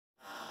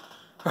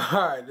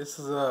Alright, this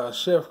is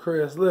Chef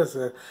Chris.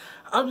 Listen,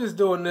 I'm just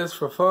doing this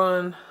for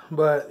fun,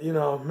 but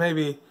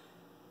maybe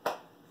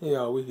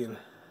we can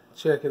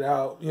check it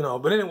out,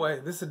 But anyway,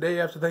 this is the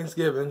day after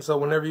Thanksgiving, so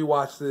whenever you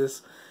watch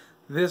this,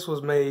 this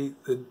was made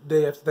the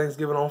day after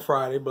Thanksgiving on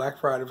Friday, Black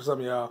Friday for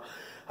some of y'all.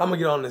 I'm gonna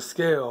get on the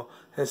scale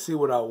and see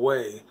what I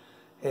weigh.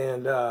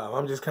 And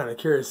I'm just kind of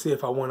curious to see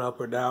if I went up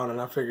or down,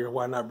 and I figured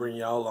why not bring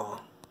y'all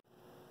along.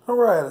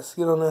 Alright, let's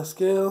get on that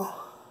scale.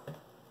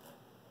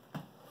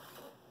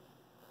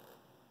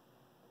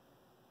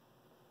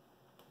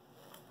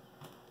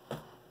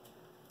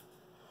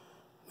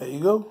 There you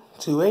go,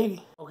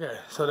 280. Okay,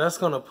 so that's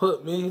gonna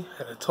put me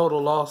at a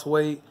total lost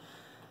weight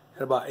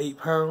at about 8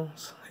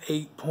 pounds,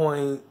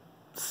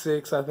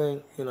 8.6, I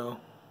think,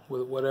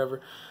 with whatever.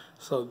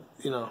 So,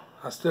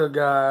 I still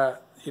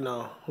got, a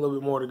little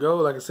bit more to go.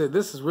 Like I said,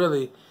 this is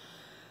really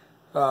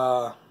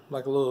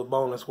like a little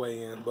bonus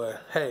weigh-in.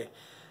 But hey,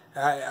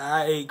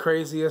 I ate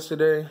crazy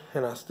yesterday,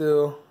 and I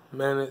still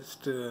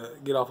managed to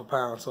get off a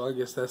pound. So I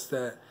guess that's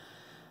that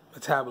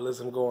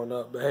metabolism going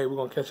up. But hey, we're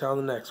gonna catch you on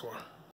the next one.